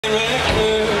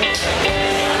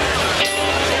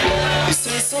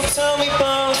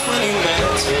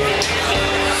too.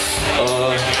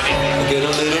 I get a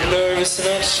little nervous and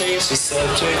I change the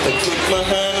subject. I put my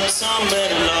hand on some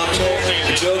metal object.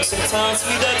 The joke sometimes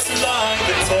me, that's a lie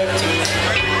detector.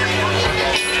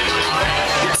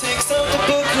 It takes out the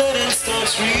booklet and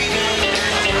starts reading.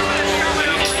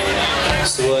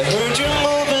 So I heard you're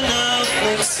moving out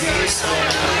next season.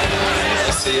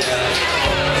 I say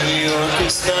New York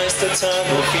is nice, the time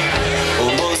will be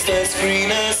almost as green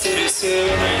as it is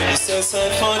here. He says I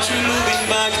thought you're moving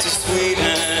back to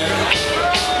Sweden.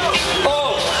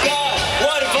 Oh God,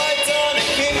 what have I done? I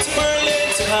came to Berlin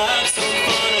to have some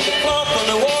fun. And the clock on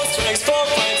the wall strikes 4, 5,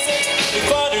 6. Your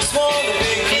father's wall, the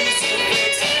big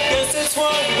crucifix. Guess that's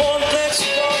why we won't let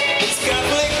you go. It's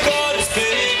Catholic God is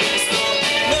big and small.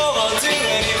 No, I'll do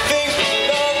anything for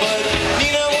love, but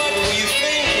Nina, what were you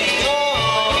thinking?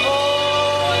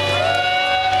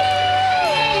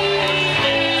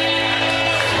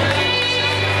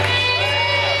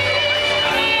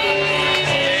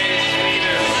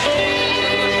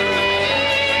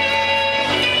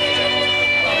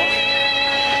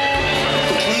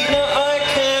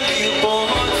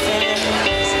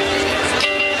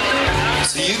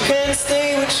 You can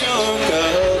stay with your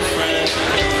girlfriend.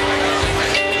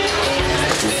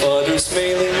 Your father's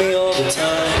mailing me all the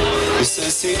time. He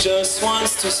says he just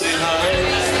wants to say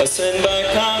hi. I send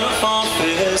back out of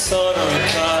office on a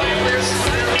reply.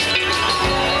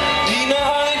 Nina,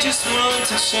 I just want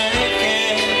to check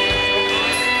in,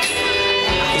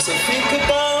 'cause I think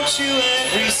about you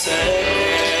every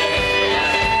second.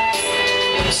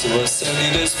 So I send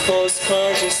you this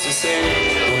postcard just to say,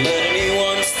 don't let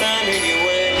anyone stand in your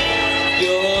way.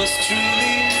 Yours truly.